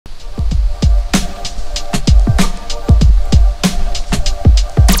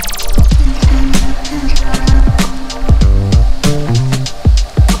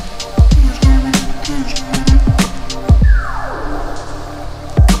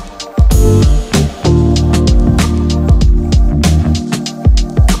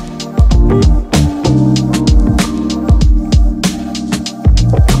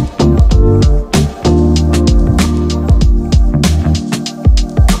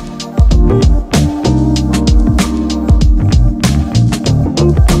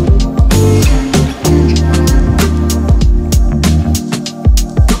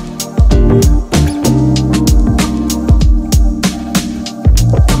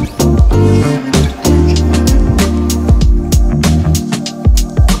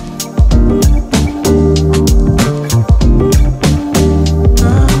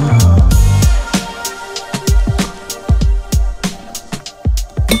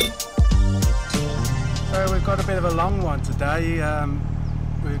we've got a bit of a long one today.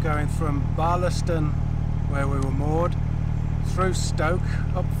 We're going from Barlaston, where we were moored, through Stoke,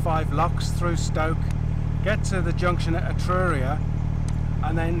 up 5 locks through Stoke, get to the junction at Etruria,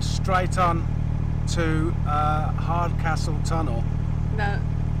 and then straight on to Harecastle Tunnel. No.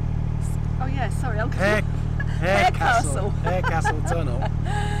 Oh yeah, sorry. Harecastle Tunnel.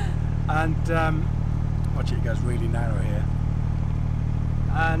 And watch it, it goes really narrow here.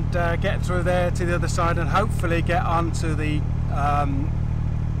 And get through there to the other side and hopefully get onto the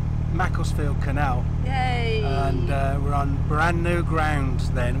Macclesfield Canal. Yay! And we're on brand new ground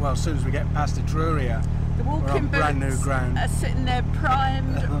then. Well, as soon as we get past Etruria, the walking we're on brand new boots ground. are sitting there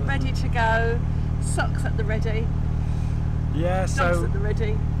primed, ready to go. Socks at the ready. Yeah, Dogs so at the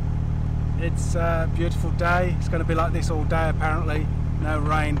ready. it's a beautiful day. It's going to be like this all day apparently. No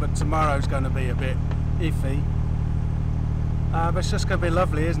rain, but tomorrow's going to be a bit iffy. But it's just going to be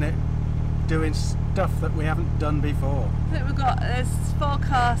lovely, isn't it? Doing stuff that we haven't done before. I think we've got this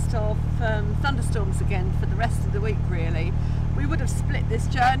forecast of thunderstorms again for the rest of the week really. We would have split this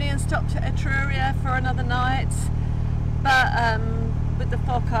journey and stopped at Etruria for another night, but with the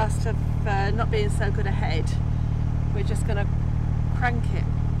forecast of not being so good ahead, we're just going to crank it.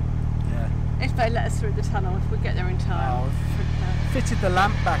 Yeah. If they let us through the tunnel, if we get there in time. Oh, fitted the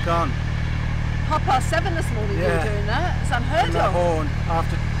lamp back on. 7:30 this morning we were doing that. It's unheard And the of. horn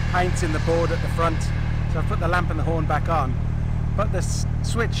after painting the board at the front. So I've put the lamp and the horn back on. But the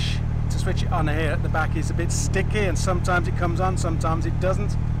switch to switch it on here at the back is a bit sticky, and sometimes it comes on, sometimes it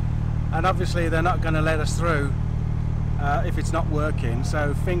doesn't. And obviously they're not going to let us through if it's not working.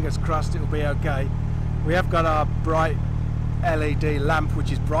 So fingers crossed it'll be okay. We have got our bright LED lamp,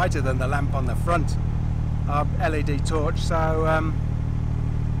 which is brighter than the lamp on the front. Our LED torch. So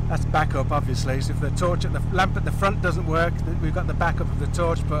that's backup, obviously. So if the lamp at the front doesn't work, we've got the backup of the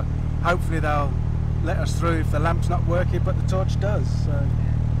torch. But hopefully they'll let us through if the lamp's not working, but the torch does. So.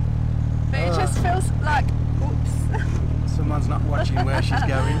 But it just feels like, oops. Someone's not watching where she's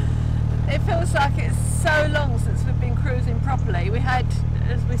going. It feels like it's so long since we've been cruising properly. We had,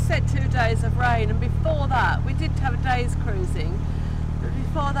 as we said, 2 days of rain, and before that we did have a day's cruising, but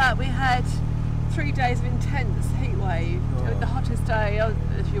before that we had 3 days of intense heat wave. Oh. The hottest day,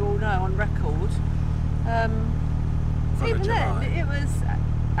 as you all know, on record. Even then it was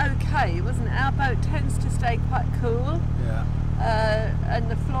okay, wasn't it? Our boat tends to stay quite cool. Yeah. And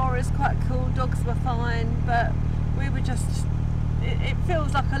the floor is quite cool, dogs were fine, but we were just, it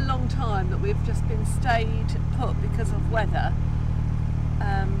feels like a long time that we've just been stayed put because of weather.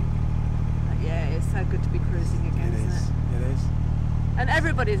 But yeah, it's so good to be cruising again, isn't it? It is. And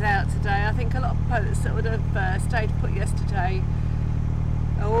everybody's out today. I think a lot of boats that would have stayed put yesterday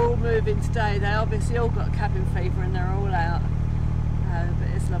are all moving today. They obviously all got cabin fever and they're all out. But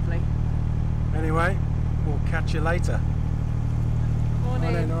it's lovely. Anyway, we'll catch you later.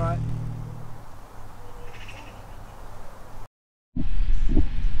 Morning. All right.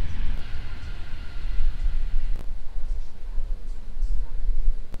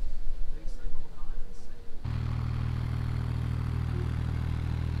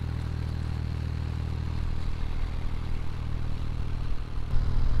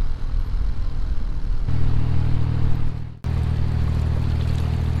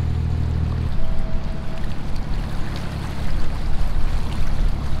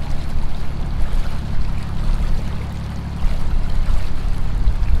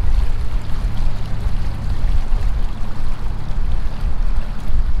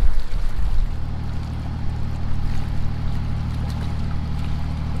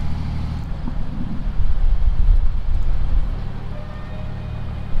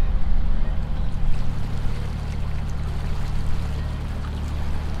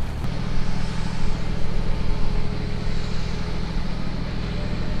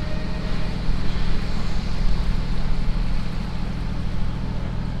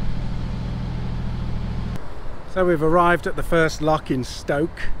 So we've arrived at the first lock in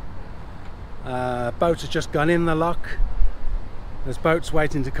Stoke. Boat has just gone in the lock. There's boats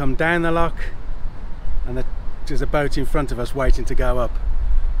waiting to come down the lock, and there's a boat in front of us waiting to go up.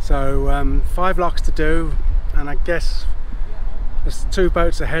 So 5 locks to do, and I guess there's 2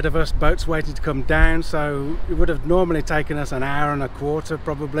 boats ahead of us, boats waiting to come down. So it would have normally taken us an hour and a quarter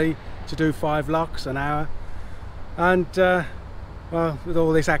probably to do 5 locks, an hour. And well, with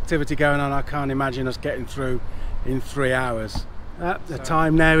all this activity going on, I can't imagine us getting through in 3 hours. The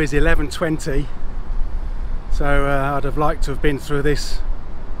time now is 11:20, so I'd have liked to have been through this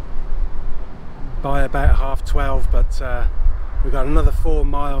by about 12:30, but we've got another 4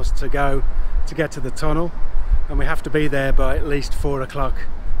 miles to go to get to the tunnel, and we have to be there by at least 4 o'clock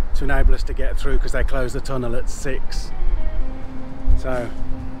to enable us to get through, because they close the tunnel at 6. So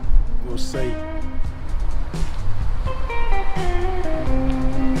we'll see.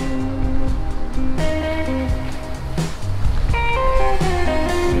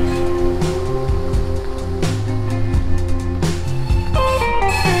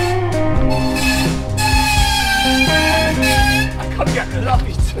 I can't get the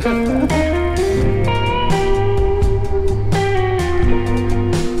light.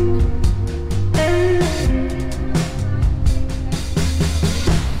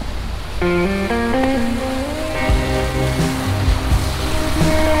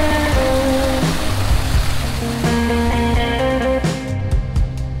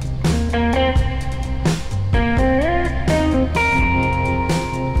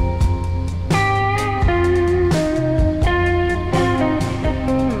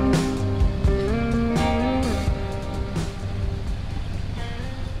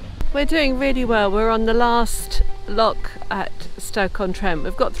 We're doing really well. We're on the last lock at Stoke-on-Trent.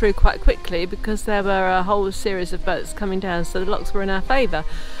 We've got through quite quickly because there were a whole series of boats coming down, so the locks were in our favour.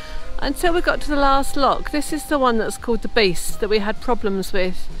 Until we got to the last lock. This is the one that's called the Beast, that we had problems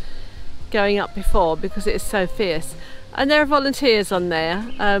with going up before because it is so fierce. And there are volunteers on there,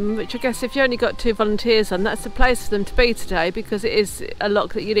 which I guess if you only got 2 volunteers on, that's the place for them to be today, because it is a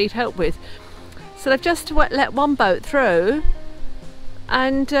lock that you need help with. So they've just let one boat through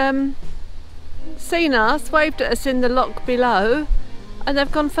and seen us, waved at us in the lock below, and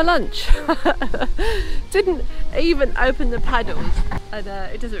they've gone for lunch. Didn't even open the paddles, and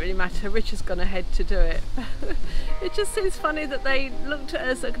it doesn't really matter, Rich has gone ahead to do it. It just seems funny that they looked at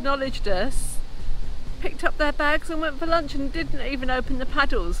us, acknowledged us, picked up their bags and went for lunch, and didn't even open the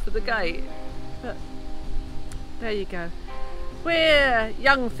paddles for the gate. But there you go. We're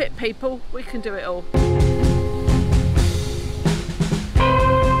young, fit people, we can do it all.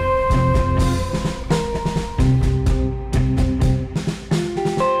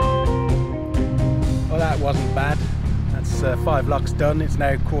 That wasn't bad. That's 5 locks done. It's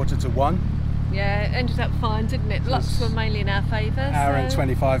now 1:45. Yeah, it ended up fine, didn't it? Locks were mainly in our favour. Hour and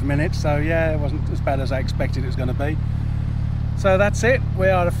 25 minutes, so yeah, it wasn't as bad as I expected it was going to be. So that's it. We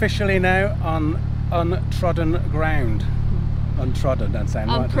are officially now on untrodden ground. Untrodden, that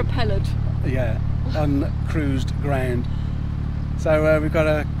sound right? Unpropelled. Yeah, uncruised ground. So we've got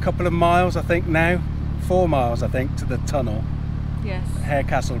a couple of miles, I think now, 4 miles, I think, to the tunnel. Yes.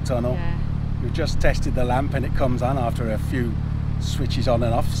 Harecastle Tunnel. Yeah. We've just tested the lamp and it comes on after a few switches on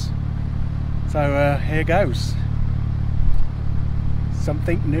and offs. So here goes.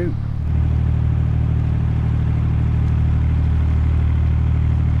 Something new.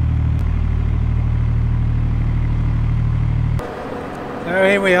 So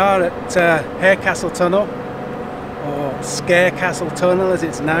here we are at Harecastle Tunnel, or Scarecastle Tunnel as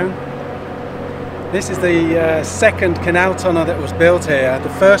it's known. This is the second canal tunnel that was built here. The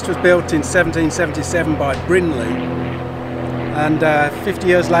first was built in 1777 by Brindley, and 50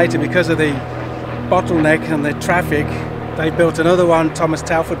 years later, because of the bottleneck and the traffic, they built another one. Thomas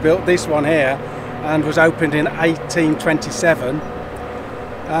Telford built this one here and was opened in 1827,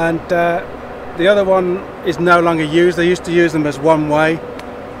 and the other one is no longer used. They used to use them as one-way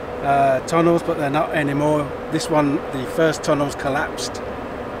tunnels, but they're not anymore. This one, the first tunnel's collapsed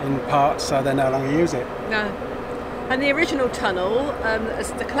in parts, so they no longer use it. No. And the original tunnel,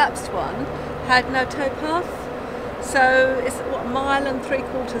 the collapsed one, had no towpath. So it's what, 1 3/4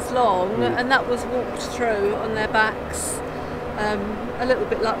 miles long, and that was walked through on their backs, a little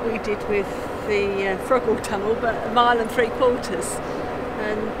bit like we did with the Froggle Tunnel, but 1 3/4 miles.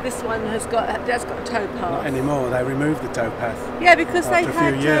 And this one has got a towpath. Not anymore. They removed the towpath. Yeah, because they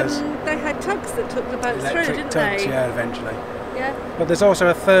had tugs that took the boats through, didn't tugs, they? Yeah, eventually. Yeah. But there's also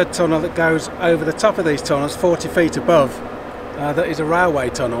a third tunnel that goes over the top of these tunnels, 40 feet above. That is a railway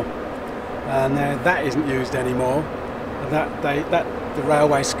tunnel, and that isn't used anymore. The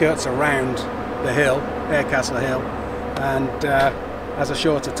railway skirts around the hill, Harecastle Hill, and has a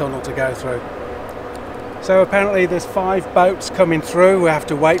shorter tunnel to go through. So apparently there's 5 boats coming through. We have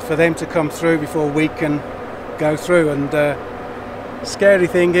to wait for them to come through before we can go through, and scary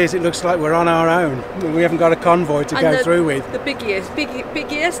thing is it looks like we're on our own. We haven't got a convoy to go through with. The bigger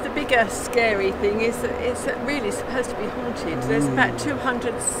scary thing is that it's really supposed to be haunted. There's about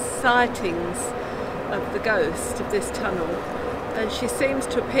 200 sightings of the ghost of this tunnel, and she seems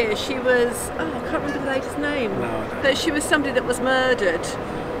to appear. She was, I can't remember the lady's name, but she was somebody that was murdered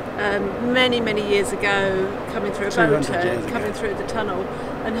many years ago, coming through a boat, coming through the tunnel,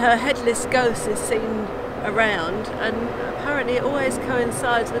 and her headless ghost is seen around, and apparently it always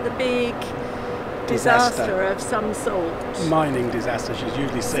coincides with a big disaster of some sort. Mining disaster. She's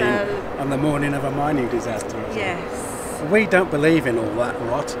usually seen on the morning of a mining disaster. Yes. We don't believe in all that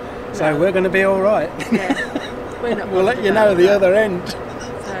rot, so we're going to be all right. Yeah. We're not. We'll let you know the other end.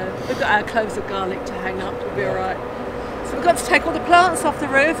 So we've got our cloves of garlic to hang up. We'll be all right. So we've got to take all the plants off the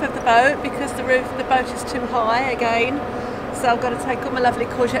roof of the boat because the boat is too high again. So I've got to take all my lovely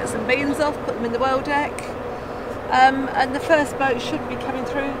courgettes and beans off, put them in the well deck. And the first boat should be coming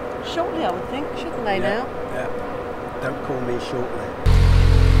through shortly, I would think, shouldn't they now? Yeah. Don't call me shortly.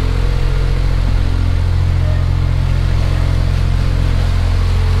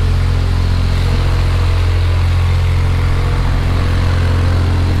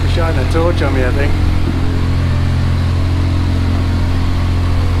 Shine a torch on me, I think.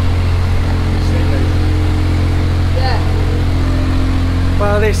 Yeah.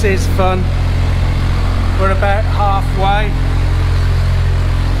 Well, this is fun. We're about halfway,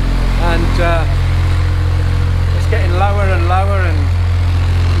 and it's getting lower and lower and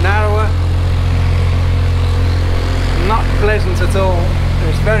narrower. Not pleasant at all.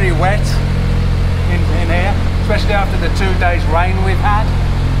 It's very wet in here, especially after the 2 days rain we've had.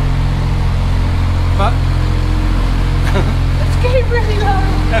 But it's getting really low.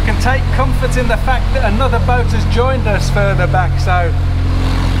 I can take comfort in the fact that another boat has joined us further back, so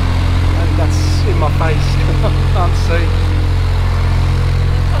that's in my face. Can't see. I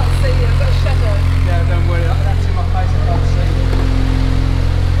can't see you, I've got a shadow. Yeah, don't worry, that's in my face, I can't see.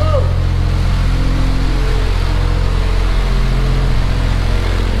 Whoa!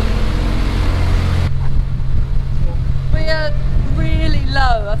 We are really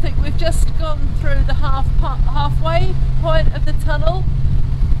low. I think we've just gone through the halfway point of the tunnel.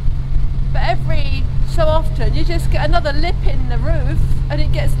 But every so often you just get another lip in the roof and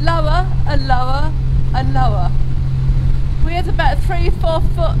it gets lower and lower and lower. We had about 3-4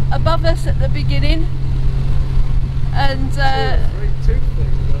 foot above us at the beginning, and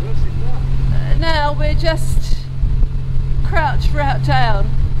now we're just crouched right down.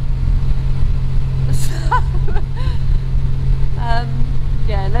 So,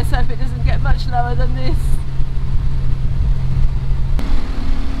 yeah, let's hope it doesn't get much lower than this.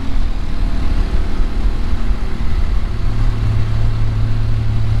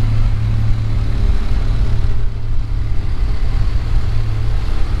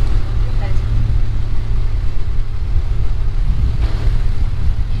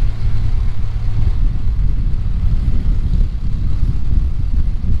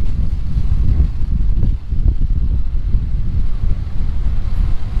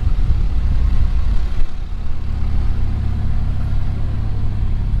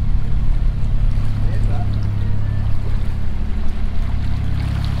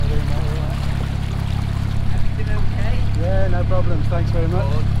 Thanks very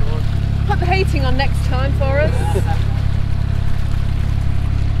much. Put the heating on next time for us.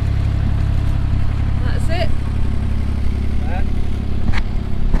 That's it.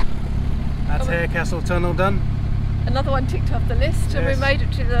 That's Harecastle Tunnel done. Another one ticked off the list, and we made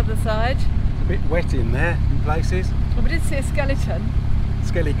it to the other side. It's a bit wet in there in places. Well, we did see a skeleton.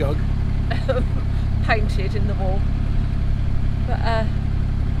 Skellygog. Painted in the wall. But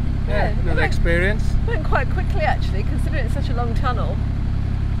yeah, another experience. Went quite quickly actually, considering it's such a long tunnel.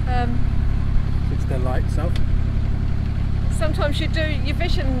 Switch the lights off. Sometimes your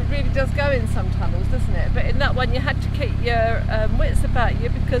vision really does go in some tunnels, doesn't it? But in that one you had to keep your wits about you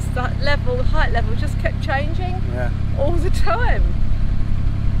because that height level just kept changing all the time.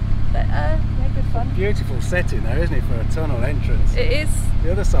 But yeah, good fun. Beautiful setting there, isn't it, for a tunnel entrance? It is.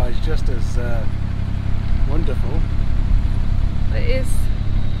 The other side's just as wonderful. It is.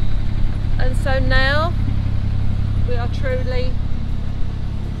 And so now we are truly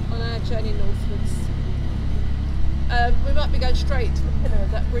on our journey northwards. We might be going straight to the pillar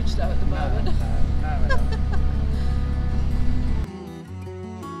of that bridge though at the moment.